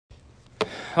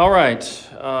All right.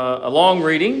 A long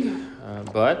reading,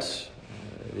 but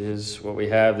it is what we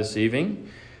have this evening.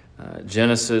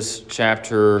 Genesis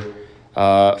chapter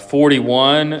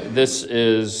 41. This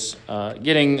is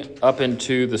getting up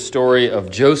into the story of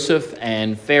Joseph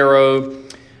and Pharaoh,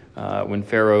 when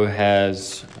Pharaoh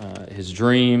has his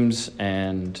dreams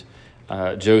and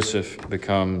Joseph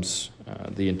becomes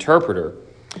the interpreter.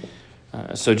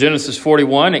 So Genesis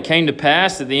 41, it came to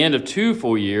pass at the end of 2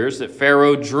 full years that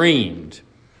Pharaoh dreamed.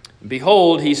 And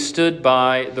behold, he stood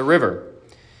by the river.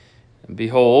 And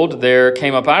behold, there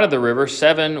came up out of the river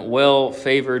 7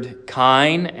 well-favored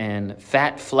kine and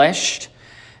fat-fleshed,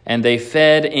 and they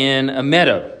fed in a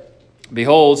meadow.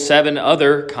 Behold, 7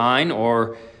 other kine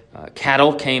or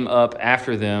cattle came up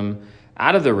after them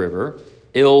out of the river,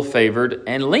 ill-favored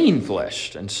and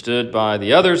lean-fleshed, and stood by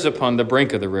the others upon the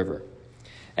brink of the river.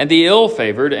 And the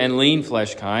ill-favored and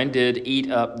lean-fleshed kind did eat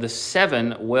up the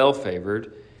 7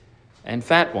 well-favored and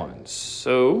fat ones.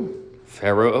 So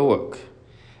Pharaoh awoke,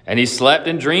 and he slept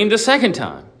and dreamed a second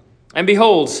time. And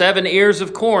behold, 7 ears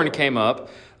of corn came up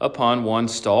upon one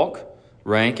stalk,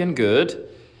 rank and good.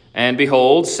 And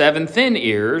behold, 7 thin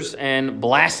ears, and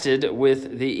blasted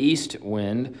with the east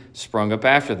wind, sprung up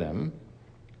after them.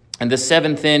 And the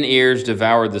 7 thin ears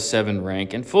devoured the 7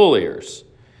 rank and full ears.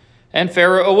 And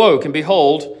Pharaoh awoke, and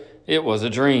behold, it was a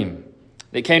dream.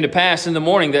 It came to pass in the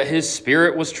morning that his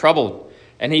spirit was troubled,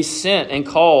 and he sent and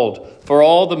called for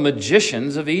all the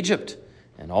magicians of Egypt,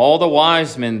 and all the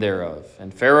wise men thereof.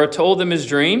 And Pharaoh told them his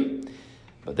dream,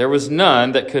 but there was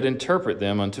none that could interpret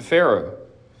them unto Pharaoh.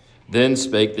 Then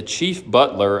spake the chief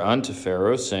butler unto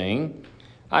Pharaoh, saying,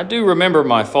 I do remember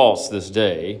my faults this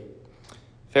day.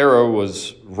 Pharaoh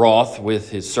was wroth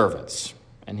with his servants,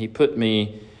 and he put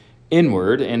me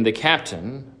inward and the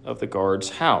captain of the guard's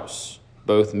house,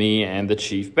 both me and the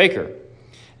chief baker.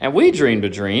 And we dreamed a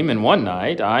dream in one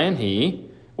night, I and he.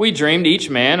 We dreamed each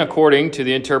man according to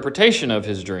the interpretation of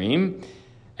his dream.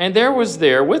 And there was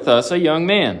there with us a young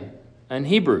man, an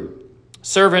Hebrew,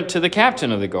 servant to the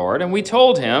captain of the guard. And we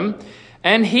told him,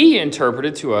 and he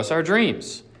interpreted to us our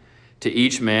dreams. To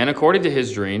each man according to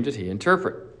his dream did he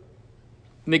interpret.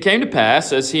 And it came to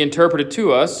pass, as he interpreted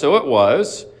to us, so it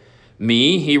was.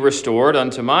 Me he restored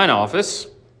unto mine office,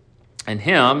 and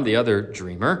him, the other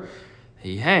dreamer,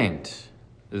 he hanged.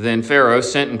 Then Pharaoh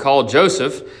sent and called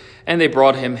Joseph, and they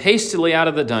brought him hastily out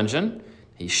of the dungeon.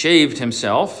 He shaved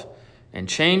himself, and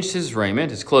changed his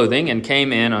raiment, his clothing, and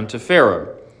came in unto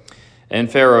Pharaoh.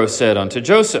 And Pharaoh said unto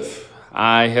Joseph,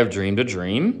 I have dreamed a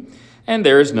dream, and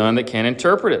there is none that can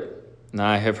interpret it. And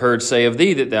I have heard say of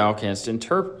thee that thou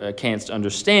canst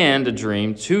understand a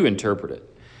dream to interpret it.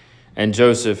 And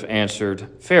Joseph answered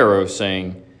Pharaoh,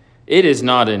 saying, It is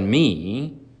not in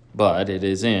me, but it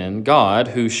is in God,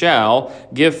 who shall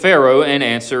give Pharaoh an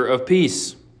answer of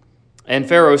peace. And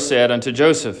Pharaoh said unto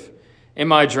Joseph, In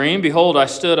my dream, behold, I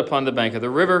stood upon the bank of the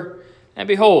river, and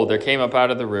behold, there came up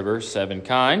out of the river 7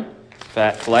 kine,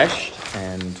 fat-fleshed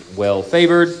and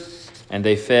well-favored, and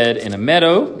they fed in a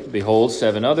meadow. Behold,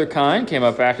 7 other kine came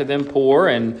up after them, poor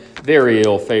and very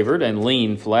ill-favored and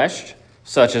lean-fleshed,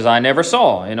 such as I never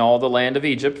saw in all the land of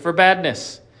Egypt for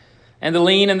badness. And the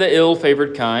lean and the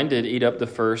ill-favored kine did eat up the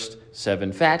first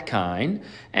 7 fat kine,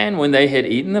 and when they had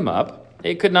eaten them up,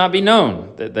 it could not be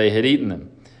known that they had eaten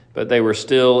them, but they were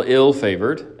still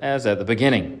ill-favored, as at the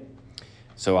beginning.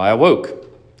 So I awoke,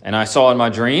 and I saw in my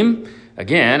dream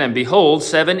again, and behold,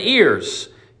 7 ears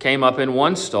came up in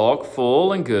one stalk,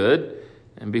 full and good,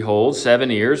 and behold, 7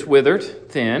 ears withered,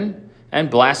 thin, and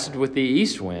blasted with the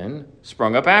east wind,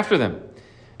 sprung up after them.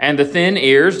 And the thin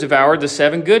ears devoured the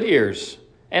 7 good ears.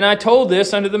 And I told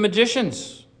this unto the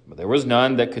magicians, but there was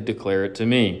none that could declare it to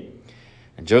me.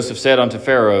 And Joseph said unto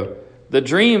Pharaoh, The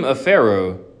dream of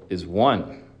Pharaoh is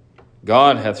one.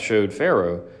 God hath showed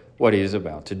Pharaoh what he is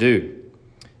about to do.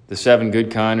 The 7 good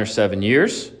kine are 7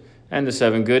 years, and the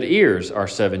 7 good ears are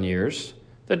 7 years.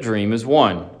 The dream is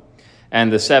one.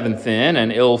 And the 7 thin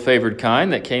and ill-favored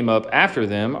kine that came up after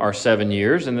them are 7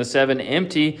 years, and the 7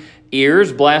 empty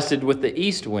ears blasted with the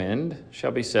east wind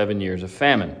shall be 7 years of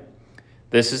famine.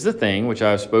 This is the thing which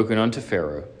I have spoken unto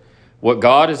Pharaoh. What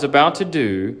God is about to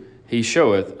do, he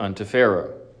showeth unto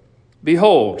Pharaoh.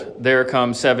 Behold, there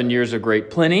come 7 years of great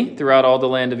plenty throughout all the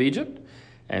land of Egypt,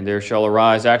 and there shall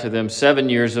arise after them 7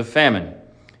 years of famine.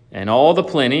 And all the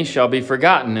plenty shall be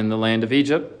forgotten in the land of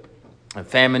Egypt. A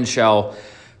famine shall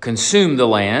consume the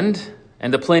land,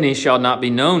 and the plenty shall not be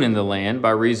known in the land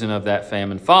by reason of that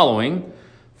famine following,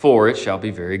 for it shall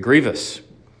be very grievous.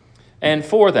 And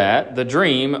for that the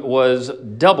dream was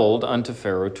doubled unto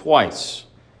Pharaoh twice.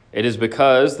 It is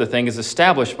because the thing is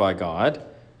established by God,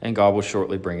 and God will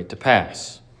shortly bring it to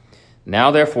pass.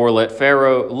 Now therefore let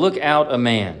Pharaoh look out a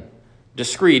man,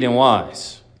 discreet and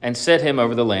wise, and set him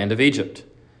over the land of Egypt.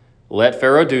 Let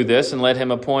Pharaoh do this, and let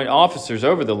him appoint officers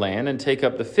over the land, and take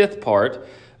up the 5th part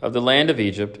of the land of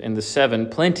Egypt in the 7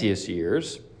 plenteous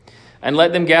years, and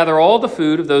let them gather all the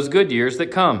food of those good years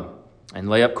that come, and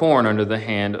lay up corn under the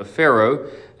hand of Pharaoh,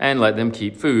 and let them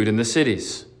keep food in the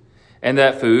cities. And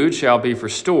that food shall be for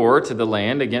store to the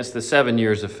land against the 7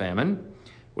 years of famine,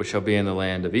 which shall be in the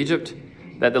land of Egypt,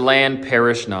 that the land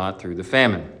perish not through the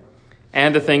famine.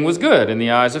 And the thing was good in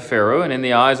the eyes of Pharaoh and in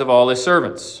the eyes of all his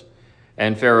servants.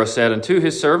 And Pharaoh said unto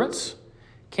his servants,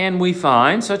 Can we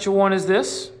find such a one as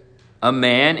this, a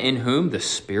man in whom the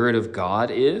Spirit of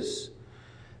God is?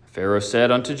 Pharaoh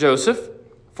said unto Joseph,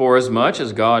 Forasmuch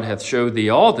as God hath showed thee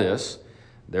all this,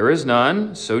 there is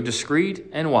none so discreet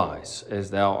and wise as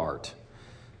thou art.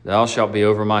 Thou shalt be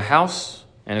over my house,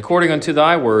 and according unto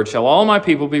thy word shall all my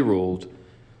people be ruled.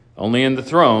 Only in the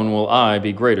throne will I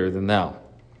be greater than thou.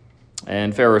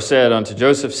 And Pharaoh said unto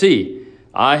Joseph, See,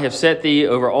 I have set thee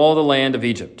over all the land of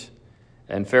Egypt.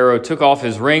 And Pharaoh took off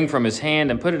his ring from his hand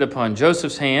and put it upon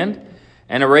Joseph's hand,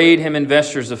 and arrayed him in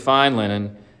vestures of fine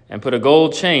linen, and put a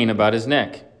gold chain about his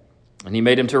neck. And he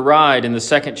made him to ride in the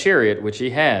 2nd chariot which he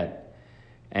had.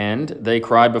 And they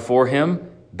cried before him,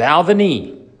 Bow the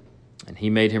knee. And he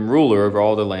made him ruler over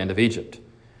all the land of Egypt.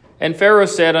 And Pharaoh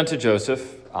said unto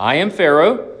Joseph, I am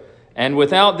Pharaoh, and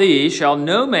without thee shall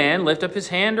no man lift up his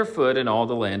hand or foot in all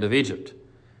the land of Egypt.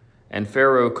 And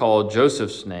Pharaoh called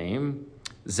Joseph's name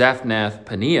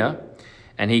Zaphnath-Paneah,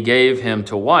 and he gave him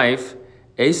to wife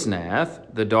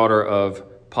Asenath, the daughter of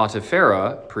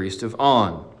Potipharah, priest of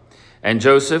On. And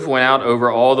Joseph went out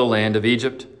over all the land of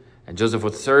Egypt. And Joseph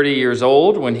was 30 years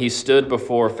old when he stood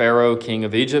before Pharaoh, king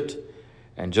of Egypt.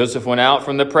 And Joseph went out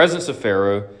from the presence of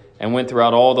Pharaoh and went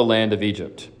throughout all the land of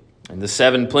Egypt. In the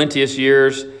 7 plenteous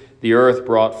years, the earth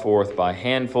brought forth by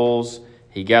handfuls.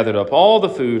 He gathered up all the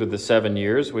food of the 7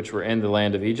 years which were in the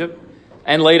land of Egypt,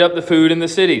 and laid up the food in the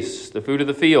cities. The food of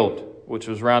the field, which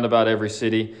was round about every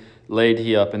city, laid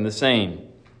he up in the same.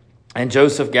 And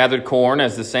Joseph gathered corn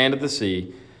as the sand of the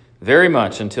sea, very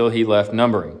much until he left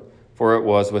numbering, for it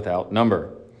was without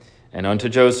number. And unto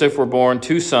Joseph were born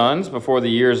 2 sons before the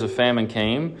years of famine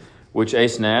came, which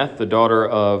Asenath, the daughter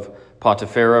of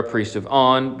Potipharah, priest of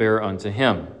On, bare unto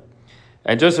him.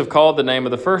 And Joseph called the name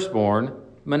of the firstborn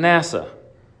Manasseh,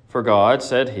 for God,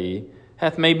 said he,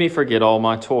 hath made me forget all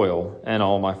my toil and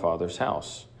all my father's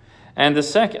house. And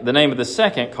the name of the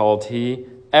second called he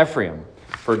Ephraim,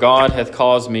 for God hath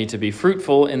caused me to be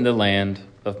fruitful in the land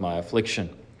of my affliction.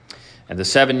 And the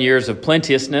 7 years of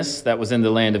plenteousness that was in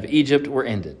the land of Egypt were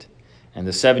ended, and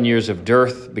the 7 years of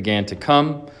dearth began to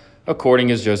come,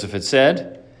 according as Joseph had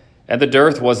said. And the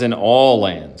dearth was in all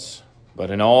lands,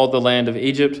 but in all the land of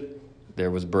Egypt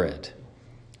there was bread.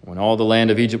 When all the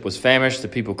land of Egypt was famished, the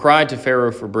people cried to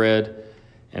Pharaoh for bread.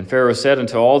 And Pharaoh said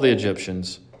unto all the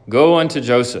Egyptians, Go unto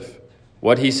Joseph.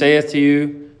 What he saith to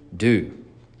you, do.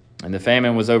 And the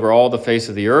famine was over all the face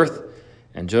of the earth.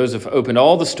 And Joseph opened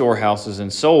all the storehouses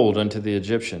and sold unto the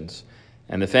Egyptians.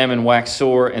 And the famine waxed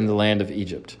sore in the land of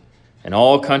Egypt. And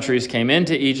all countries came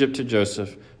into Egypt to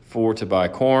Joseph for to buy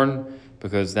corn,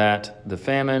 because that the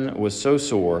famine was so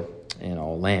sore in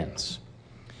all lands.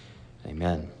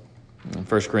 Amen.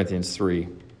 1 Corinthians 3.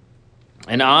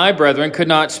 And I, brethren, could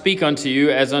not speak unto you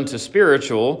as unto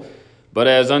spiritual, but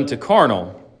as unto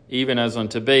carnal, even as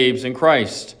unto babes in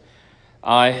Christ.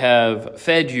 I have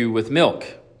fed you with milk,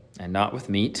 and not with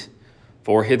meat,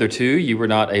 for hitherto ye were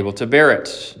not able to bear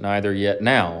it, neither yet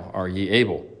now are ye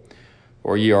able.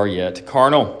 For ye are yet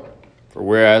carnal. For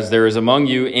whereas there is among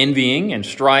you envying and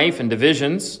strife and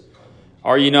divisions,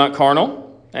 are ye not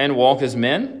carnal, and walk as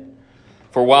men?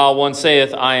 For while one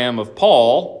saith, I am of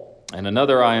Paul, and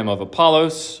another, I am of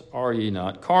Apollos, are ye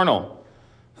not carnal?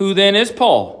 Who then is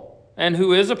Paul, and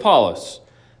who is Apollos,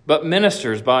 but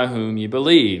ministers by whom ye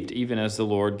believed, even as the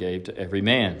Lord gave to every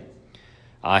man?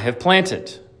 I have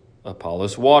planted,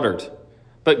 Apollos watered,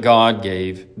 but God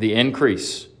gave the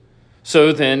increase.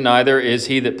 So then neither is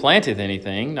he that planteth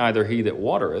anything, neither he that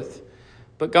watereth,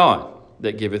 but God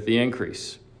that giveth the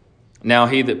increase. Now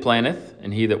he that planteth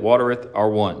and he that watereth are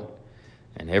one,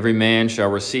 and every man shall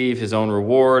receive his own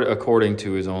reward according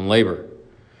to his own labor.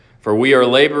 For we are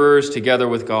laborers together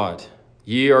with God.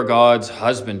 Ye are God's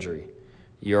husbandry,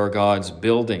 ye are God's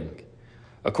building.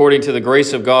 According to the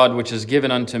grace of God which is given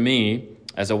unto me,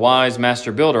 as a wise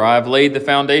master builder, I have laid the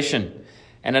foundation,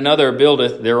 and another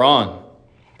buildeth thereon.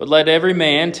 But let every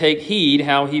man take heed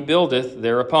how he buildeth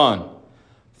thereupon.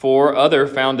 For other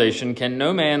foundation can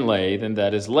no man lay than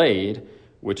that is laid,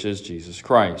 which is Jesus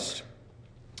Christ.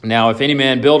 Now, if any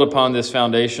man build upon this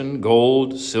foundation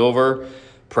gold, silver,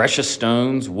 precious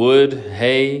stones, wood,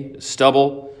 hay,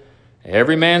 stubble,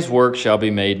 every man's work shall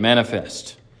be made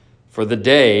manifest. For the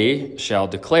day shall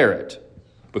declare it,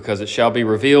 because it shall be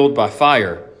revealed by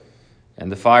fire,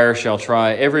 and the fire shall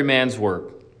try every man's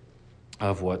work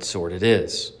of what sort it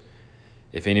is.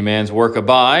 If any man's work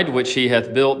abide, which he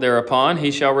hath built thereupon,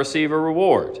 he shall receive a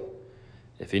reward.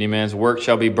 If any man's work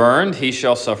shall be burned, he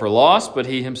shall suffer loss, but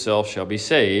he himself shall be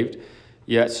saved,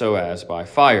 yet so as by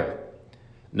fire.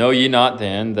 Know ye not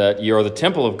then that ye are the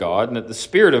temple of God, and that the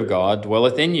Spirit of God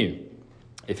dwelleth in you?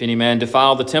 If any man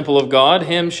defile the temple of God,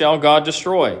 him shall God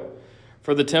destroy.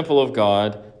 For the temple of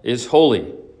God is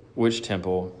holy, which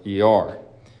temple ye are.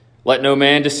 Let no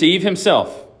man deceive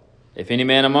himself. If any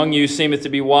man among you seemeth to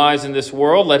be wise in this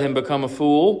world, let him become a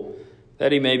fool,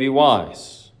 that he may be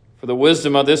wise. For the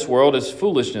wisdom of this world is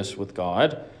foolishness with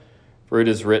God. For it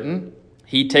is written,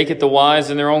 He taketh the wise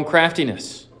in their own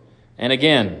craftiness. And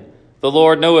again, the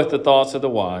Lord knoweth the thoughts of the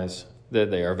wise,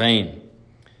 that they are vain.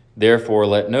 Therefore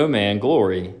let no man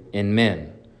glory in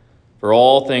men. For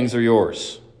all things are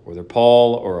yours, whether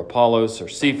Paul or Apollos or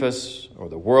Cephas, or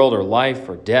the world or life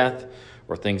or death,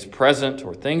 or things present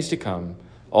or things to come,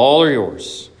 all are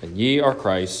yours, and ye are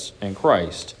Christ's, and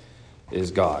Christ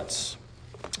is God's.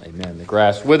 Amen. The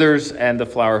grass withers and the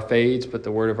flower fades, but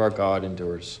the word of our God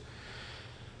endures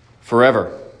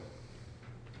forever.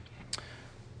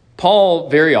 Paul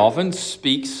very often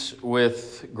speaks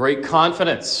with great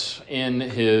confidence in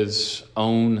his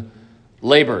own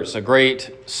labors, a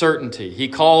great certainty. He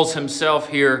calls himself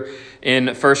here in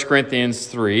 1 Corinthians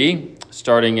 3,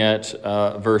 starting at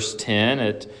verse 10.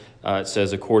 It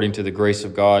says, according to the grace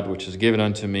of God, which is given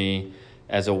unto me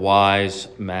as a wise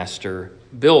master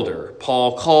builder.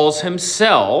 Paul calls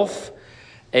himself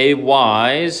a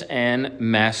wise and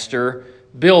master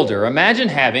builder. Imagine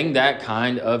having that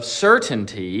kind of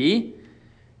certainty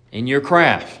in your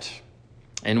craft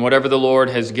and whatever the Lord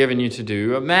has given you to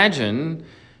do. Imagine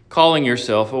calling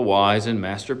yourself a wise and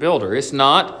master builder. It's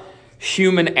not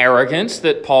human arrogance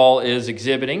that Paul is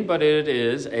exhibiting, but it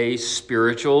is a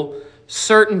spiritual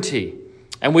certainty.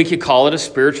 And we could call it a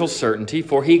spiritual certainty,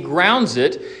 for he grounds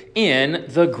it in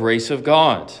the grace of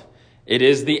God. It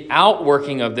is the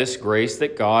outworking of this grace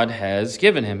that God has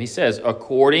given him. He says,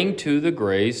 according to the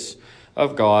grace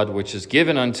of God, which is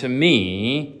given unto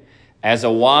me, as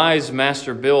a wise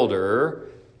master builder,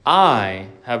 I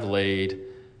have laid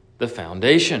the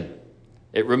foundation.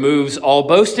 It removes all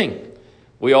boasting.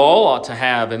 We all ought to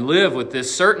have and live with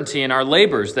this certainty in our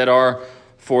labors that are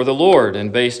for the Lord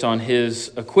and based on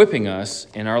his equipping us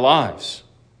in our lives.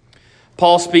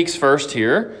 Paul speaks first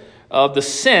here of the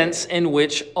sense in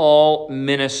which all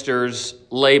ministers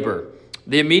labor.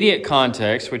 The immediate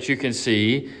context, which you can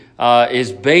see,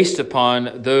 is based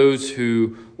upon those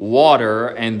who water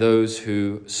and those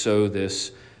who sow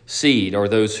this seed, or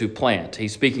those who plant.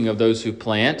 He's speaking of those who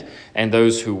plant and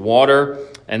those who water.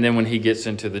 And then when he gets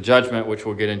into the judgment, which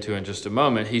we'll get into in just a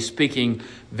moment, he's speaking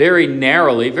very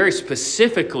narrowly, very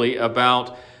specifically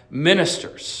about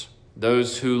ministers,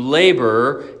 those who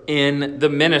labor in the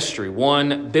ministry.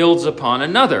 One builds upon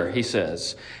another, he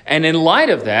says. And in light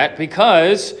of that,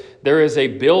 because there is a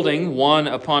building one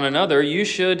upon another, you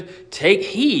should take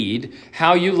heed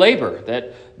how you labor.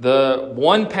 That the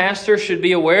one pastor should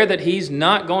be aware that he's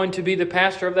not going to be the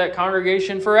pastor of that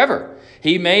congregation forever.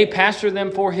 He may pastor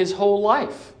them for his whole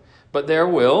life, but there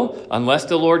will, unless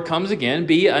the Lord comes again,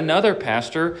 be another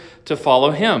pastor to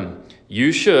follow him.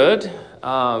 You should,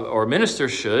 or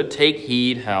ministers should, take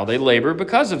heed how they labor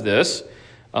because of this,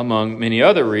 among many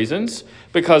other reasons,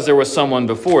 because there was someone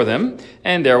before them,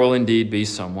 and there will indeed be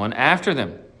someone after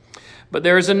them. But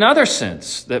there is another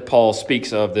sense that Paul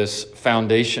speaks of this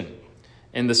foundation,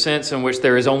 in the sense in which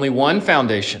there is only one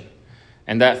foundation,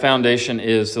 and that foundation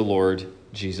is the Lord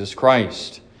Jesus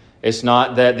Christ. It's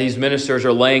not that these ministers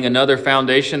are laying another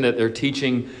foundation, that they're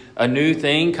teaching a new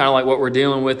thing, kind of like what we're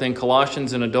dealing with in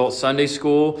Colossians in adult Sunday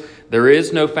school. There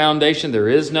is no foundation. There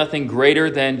is nothing greater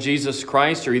than Jesus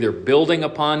Christ. You're either building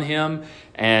upon him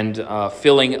and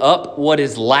filling up what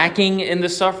is lacking in the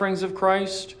sufferings of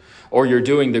Christ, or you're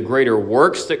doing the greater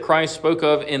works that Christ spoke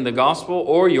of in the gospel,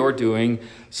 or you're doing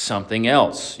something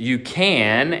else. You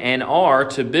can and are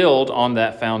to build on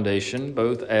that foundation,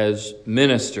 both as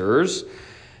ministers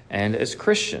and as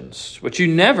Christians. But you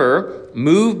never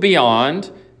move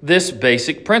beyond this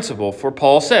basic principle. For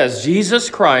Paul says, Jesus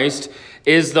Christ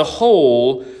is the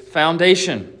whole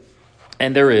foundation,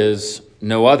 and there is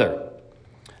no other.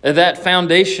 That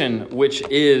foundation, which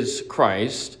is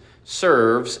Christ,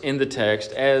 serves in the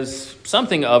text as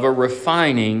something of a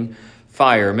refining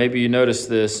fire. Maybe you notice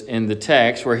this in the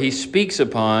text where he speaks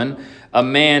upon a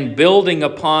man building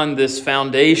upon this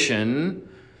foundation,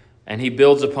 and he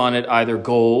builds upon it either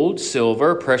gold,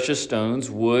 silver, precious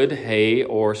stones, wood, hay,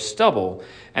 or stubble.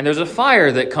 And there's a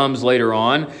fire that comes later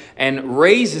on and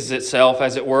raises itself,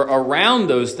 as it were, around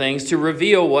those things to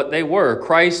reveal what they were.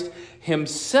 Christ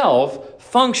himself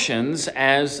functions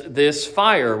as this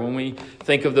fire. When we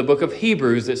think of the book of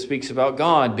Hebrews that speaks about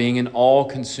God being an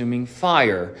all-consuming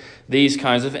fire, these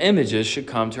kinds of images should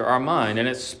come to our mind. And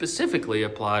it's specifically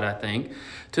applied, I think,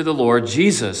 to the Lord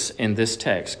Jesus in this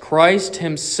text. Christ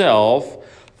himself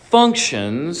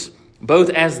functions both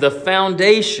as the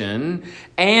foundation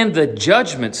and the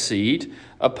judgment seat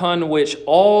upon which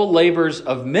all labors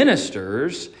of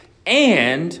ministers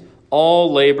and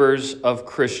all labors of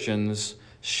Christians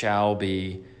shall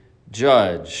be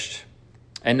judged.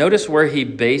 And notice where he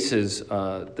bases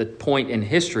the point in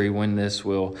history when this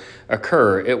will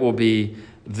occur. It will be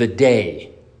the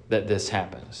day that this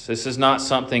happens. This is not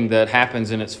something that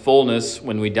happens in its fullness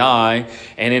when we die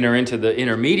and enter into the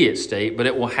intermediate state, but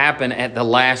it will happen at the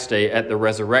last day, at the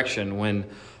resurrection, when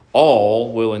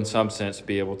all will in some sense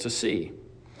be able to see.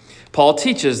 Paul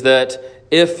teaches that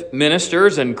if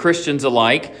ministers and Christians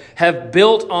alike have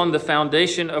built on the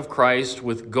foundation of Christ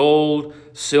with gold,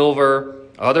 silver,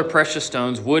 other precious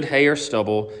stones, wood, hay, or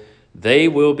stubble, they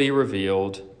will be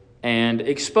revealed and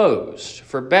exposed,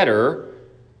 for better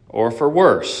or for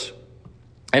worse.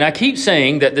 And I keep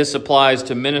saying that this applies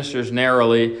to ministers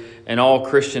narrowly and all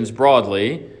Christians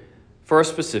broadly for a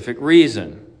specific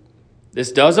reason.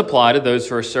 This does apply to those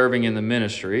who are serving in the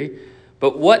ministry,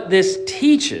 but what this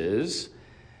teaches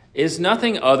is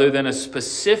nothing other than a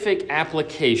specific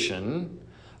application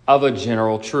of a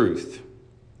general truth.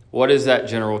 What is that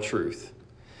general truth?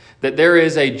 That there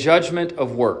is a judgment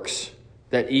of works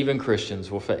that even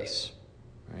Christians will face.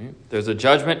 Right? There's a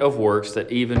judgment of works that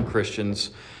even Christians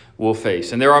will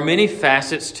face. And there are many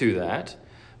facets to that,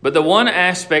 but the one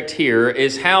aspect here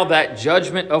is how that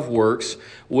judgment of works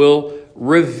will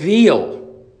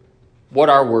reveal what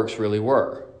our works really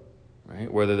were.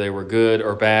 Right? Whether they were good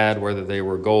or bad, whether they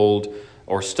were gold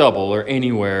or stubble or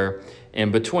anywhere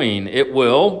in between. It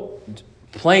will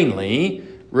plainly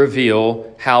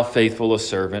reveal how faithful a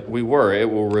servant we were. It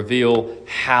will reveal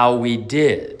how we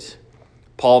did.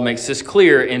 Paul makes this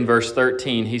clear in verse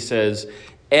 13. He says,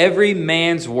 every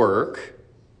man's work,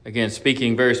 again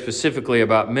speaking very specifically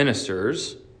about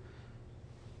ministers,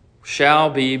 shall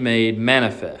be made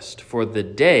manifest, for the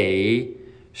day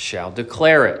shall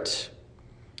declare it.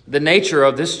 The nature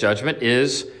of this judgment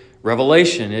is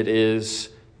revelation. It is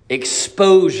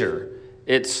exposure.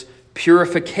 It's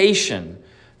purification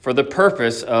for the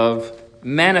purpose of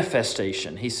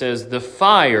manifestation. He says, the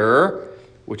fire,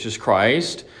 which is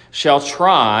Christ, shall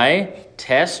try,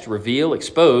 test, reveal,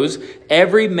 expose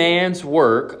every man's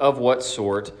work of what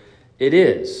sort it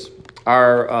is.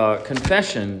 Our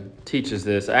confession teaches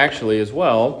this actually as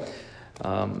well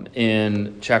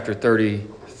in chapter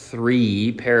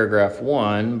 33, paragraph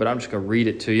 1, but I'm just going to read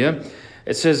it to you.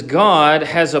 It says, God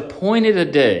has appointed a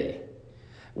day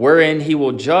wherein he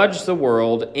will judge the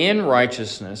world in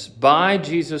righteousness by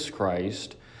Jesus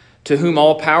Christ, to whom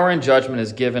all power and judgment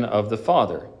is given of the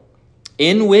Father.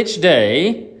 In which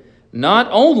day not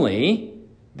only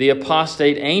the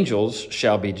apostate angels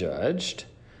shall be judged,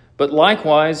 but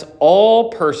likewise all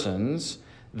persons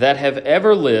that have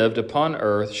ever lived upon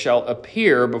earth shall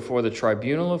appear before the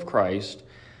tribunal of Christ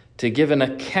to give an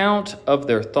account of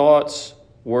their thoughts,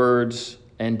 words,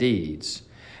 and deeds,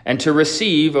 and to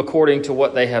receive according to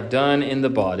what they have done in the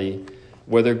body,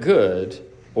 whether good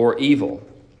or evil.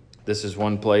 This is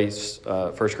one place,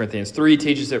 1 Corinthians 3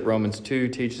 teaches it, Romans 2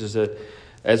 teaches it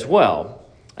as well.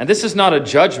 And this is not a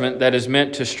judgment that is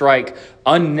meant to strike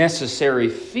unnecessary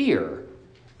fear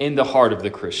in the heart of the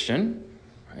Christian,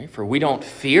 right? For we don't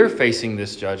fear facing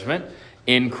this judgment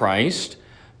in Christ.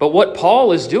 But what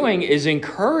Paul is doing is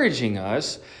encouraging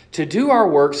us to do our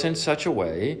works in such a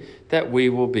way that we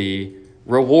will be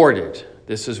rewarded.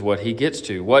 This is what he gets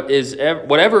to.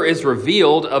 Whatever is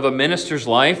revealed of a minister's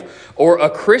life or a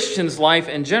Christian's life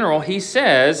in general, he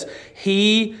says,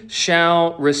 he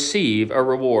shall receive a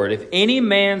reward. If any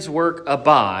man's work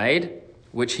abide,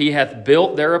 which he hath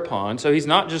built thereupon. So he's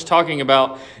not just talking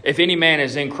about if any man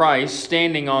is in Christ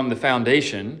standing on the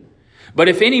foundation, but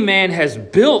if any man has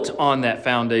built on that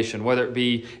foundation, whether it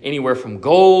be anywhere from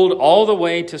gold all the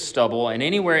way to stubble and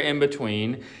anywhere in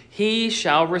between, he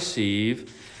shall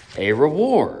receive a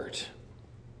reward.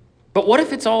 But what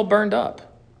if it's all burned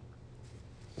up?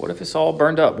 What if it's all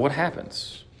burned up? What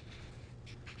happens?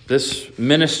 This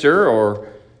minister or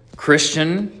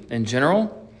Christian in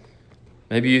general,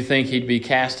 Maybe you think he'd be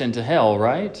cast into hell,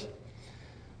 right?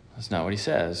 That's not what he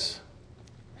says.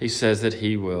 He says that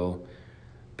he will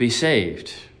be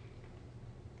saved.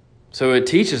 So it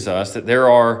teaches us that there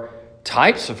are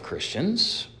types of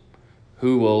Christians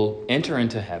who will enter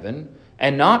into heaven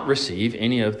and not receive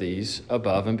any of these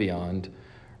above and beyond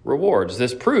rewards.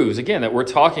 This proves, again, that we're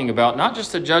talking about not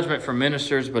just a judgment for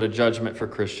ministers, but a judgment for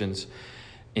Christians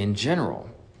in general.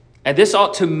 And this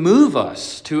ought to move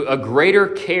us to a greater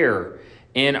care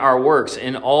in our works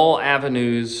in all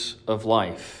avenues of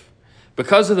life.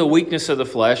 Because of the weakness of the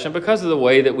flesh and because of the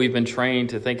way that we've been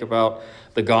trained to think about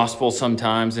the gospel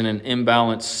sometimes in an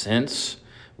imbalanced sense,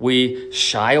 we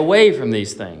shy away from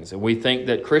these things. And we think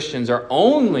that Christians are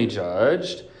only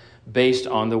judged based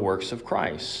on the works of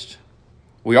Christ.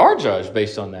 We are judged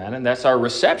based on that, and that's our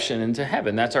reception into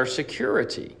heaven. That's our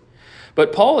security.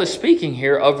 But Paul is speaking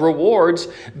here of rewards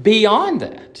beyond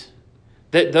that.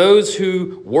 That those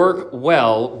who work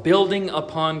well, building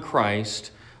upon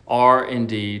Christ, are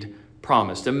indeed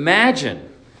promised. Imagine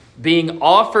being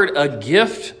offered a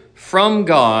gift from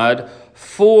God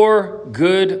for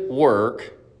good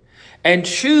work and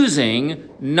choosing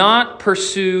not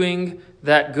pursuing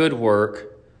that good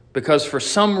work because for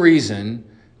some reason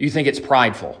you think it's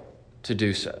prideful to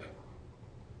do so.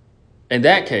 In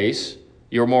that case,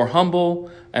 you're more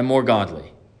humble and more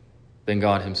godly than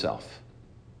God himself.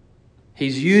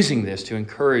 He's using this to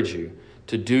encourage you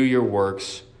to do your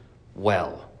works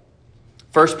well.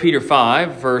 1 Peter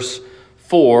 5, verse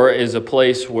 4 is a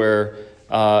place where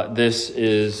this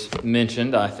is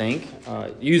mentioned, I think.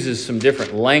 Uses some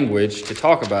different language to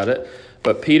talk about it.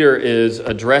 But Peter is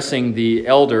addressing the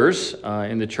elders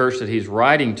in the church that he's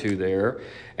writing to there.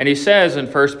 And he says in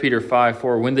 1 Peter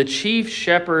 5:4, when the chief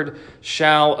shepherd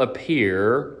shall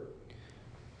appear,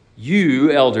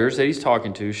 you, elders that he's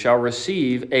talking to, shall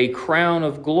receive a crown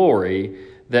of glory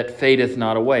that fadeth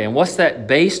not away. And what's that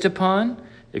based upon?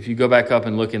 If you go back up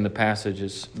and look in the passage,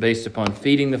 it's based upon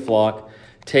feeding the flock,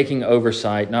 taking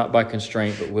oversight, not by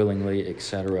constraint, but willingly,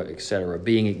 etc.,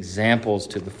 being examples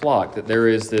to the flock, that there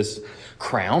is this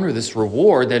crown or this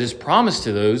reward that is promised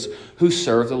to those who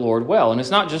serve the Lord well. And it's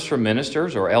not just for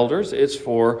ministers or elders, it's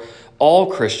for all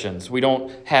Christians. We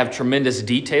don't have tremendous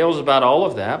details about all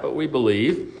of that, but we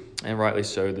believe, and rightly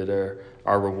so, that there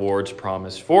are rewards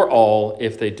promised for all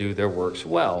if they do their works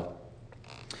well.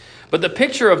 But the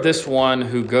picture of this one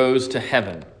who goes to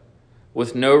heaven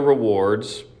with no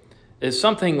rewards is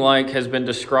something like has been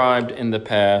described in the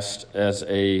past as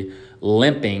a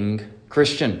limping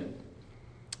Christian.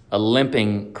 A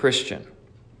limping Christian.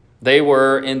 They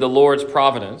were, in the Lord's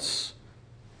providence,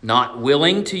 not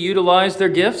willing to utilize their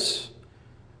gifts,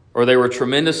 or they were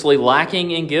tremendously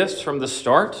lacking in gifts from the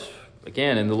start.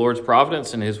 Again, in the Lord's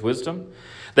providence and his wisdom.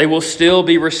 They will still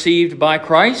be received by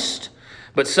Christ,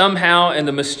 but somehow in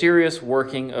the mysterious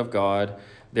working of God,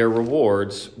 their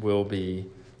rewards will be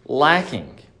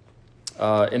lacking.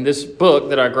 In this book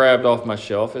that I grabbed off my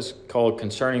shelf, it's called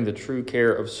Concerning the True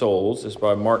Care of Souls. It's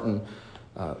by Martin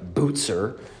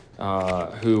Bucer,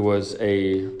 who was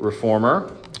a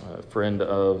reformer, a friend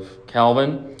of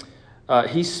Calvin.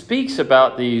 He speaks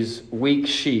about these weak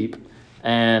sheep,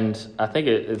 and I think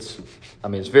it's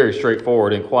very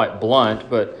straightforward and quite blunt,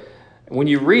 but when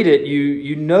you read it,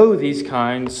 you know these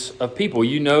kinds of people.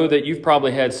 You know that you've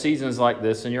probably had seasons like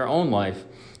this in your own life.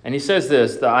 And he says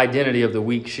this, the identity of the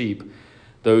weak sheep,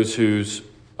 those whose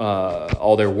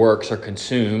all their works are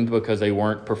consumed because they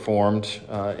weren't performed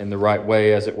in the right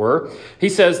way, as it were. He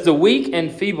says, the weak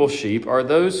and feeble sheep are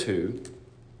those who,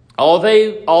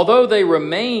 although they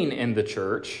remain in the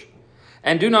church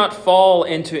and do not fall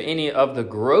into any of the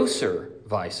grosser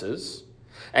vices,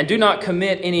 and do not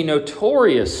commit any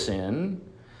notorious sin,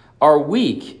 are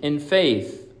weak in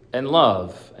faith and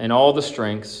love and all the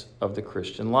strengths of the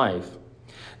Christian life.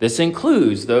 This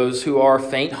includes those who are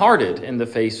faint-hearted in the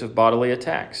face of bodily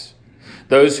attacks,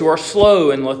 those who are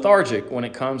slow and lethargic when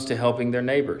it comes to helping their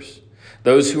neighbors,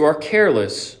 those who are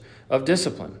careless of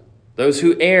discipline, those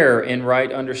who err in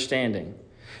right understanding.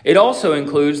 It also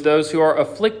includes those who are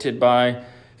afflicted by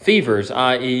fevers,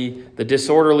 i.e., the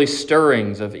disorderly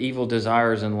stirrings of evil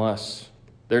desires and lusts,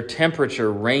 their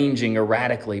temperature ranging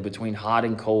erratically between hot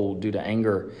and cold due to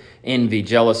anger, envy,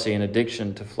 jealousy, and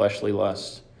addiction to fleshly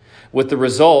lusts, with the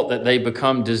result that they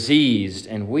become diseased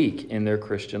and weak in their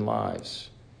Christian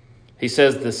lives. He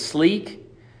says the sleek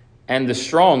and the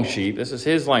strong sheep, this is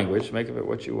his language, make of it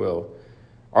what you will,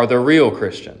 are the real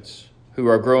Christians who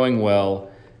are growing well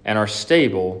and are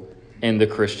stable in the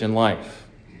Christian life.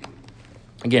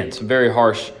 Again, some very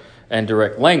harsh and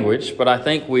direct language, but I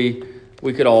think we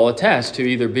we could all attest to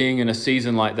either being in a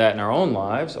season like that in our own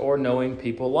lives or knowing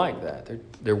people like that.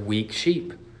 They're weak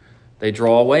sheep. They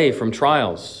draw away from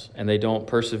trials and they don't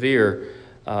persevere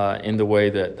in the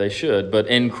way that they should. But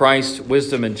in Christ's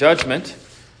wisdom and judgment,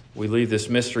 we leave this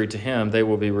mystery to him. They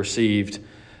will be received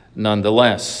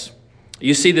nonetheless.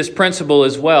 You see this principle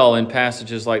as well in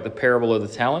passages like the parable of the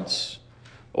talents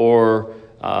or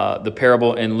the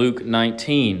parable in Luke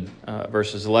 19,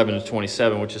 verses 11 to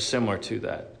 27, which is similar to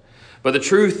that. But the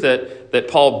truth that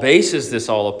Paul bases this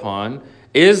all upon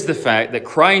is the fact that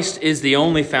Christ is the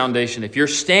only foundation. If you're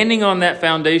standing on that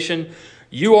foundation,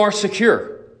 you are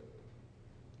secure.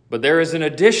 But there is an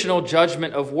additional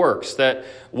judgment of works that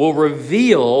will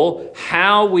reveal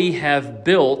how we have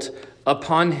built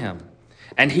upon him.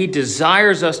 And he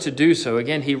desires us to do so.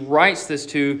 Again, he writes this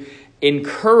to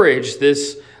encourage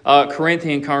this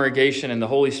Corinthian congregation, and the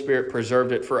Holy Spirit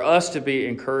preserved it for us to be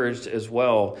encouraged as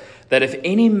well, that if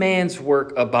any man's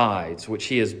work abides, which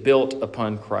he has built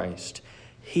upon Christ,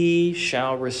 he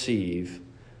shall receive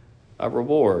a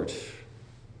reward.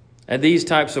 And these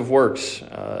types of works,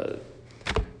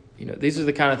 these are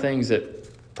the kind of things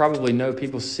that probably no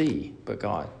people see but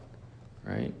God,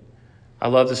 right? I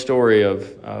love the story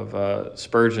of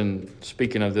Spurgeon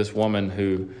speaking of this woman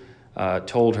who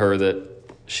told her that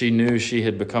she knew she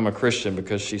had become a Christian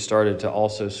because she started to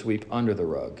also sweep under the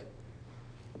rug.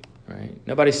 Right?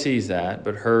 Nobody sees that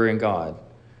but her and God.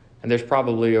 And there's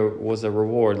probably was a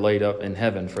reward laid up in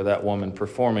heaven for that woman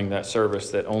performing that service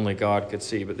that only God could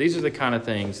see. But these are the kind of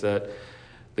things that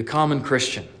the common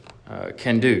Christian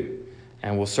can do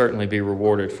and will certainly be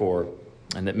rewarded for,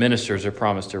 and that ministers are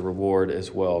promised to reward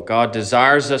as well. God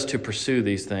desires us to pursue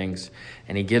these things,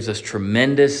 and he gives us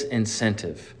tremendous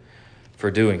incentive for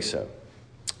doing so.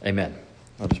 Amen.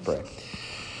 Let us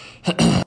pray.